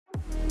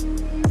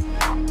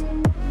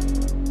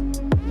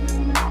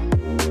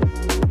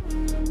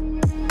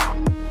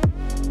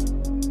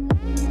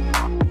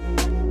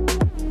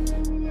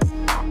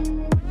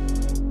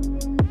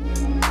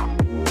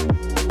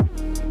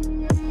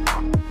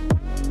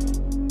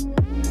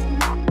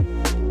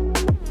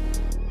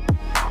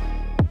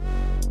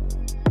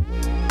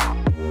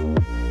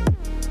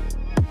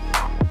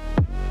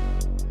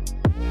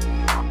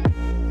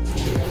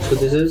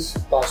This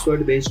is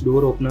password based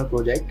door opener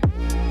project.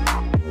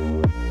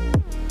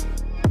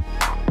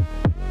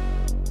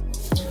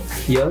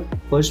 Here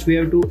first we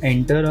have to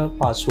enter a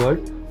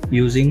password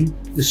using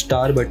the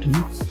star button.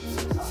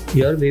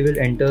 Here we will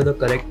enter the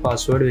correct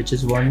password, which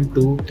is 1,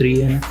 2,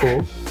 3 and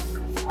 4.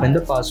 When the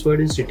password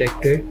is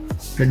detected,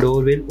 the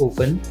door will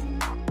open,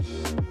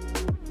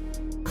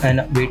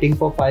 and waiting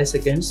for 5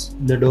 seconds,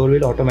 the door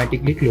will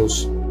automatically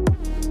close.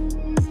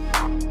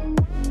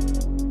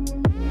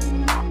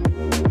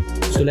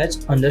 So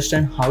let's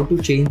understand how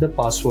to change the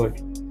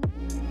password.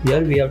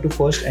 Here we have to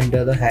first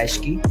enter the hash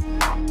key.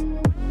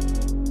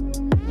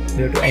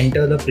 We have to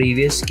enter the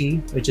previous key,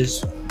 which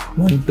is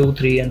 1, 2,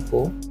 3 and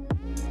 4.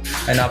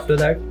 And after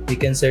that we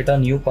can set a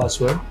new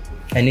password,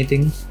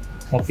 anything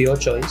of your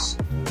choice.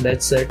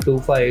 Let's set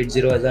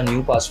 2580 as a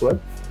new password.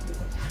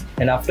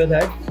 And after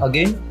that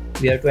again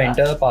we have to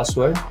enter a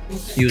password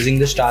using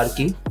the star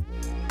key,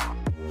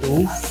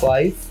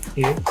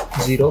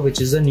 2580, which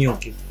is a new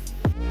key.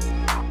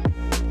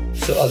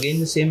 So again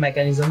the same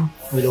mechanism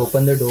will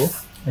open the door,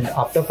 and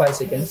after 5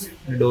 seconds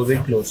the door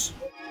will close.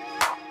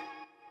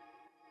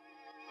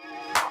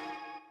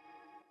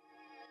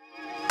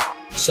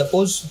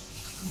 Suppose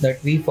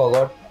that we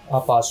forgot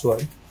our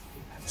password,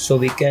 so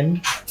we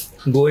can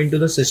go into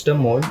the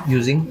system mode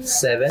using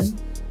 7,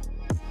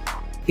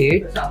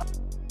 8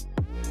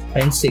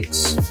 and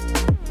 6.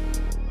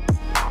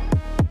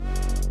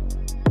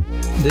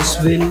 This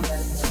will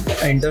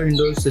enter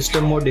into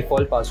system mode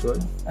default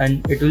password,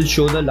 and it will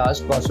show the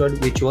last password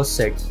which was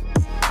set.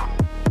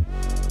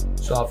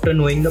 So after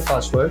knowing the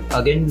password,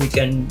 again we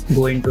can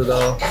go into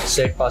the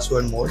set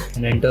password mode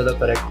and enter the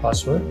correct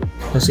password.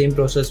 The same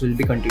process will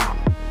be continued.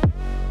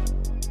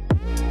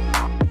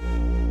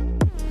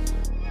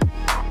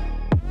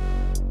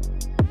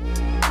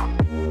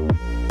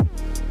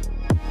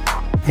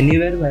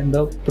 Anywhere when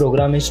the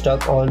program is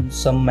stuck or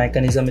some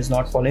mechanism is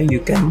not following, you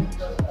can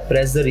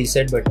press the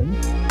reset button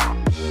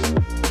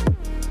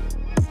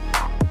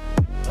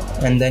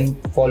and then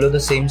follow the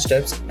same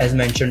steps as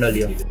mentioned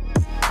earlier.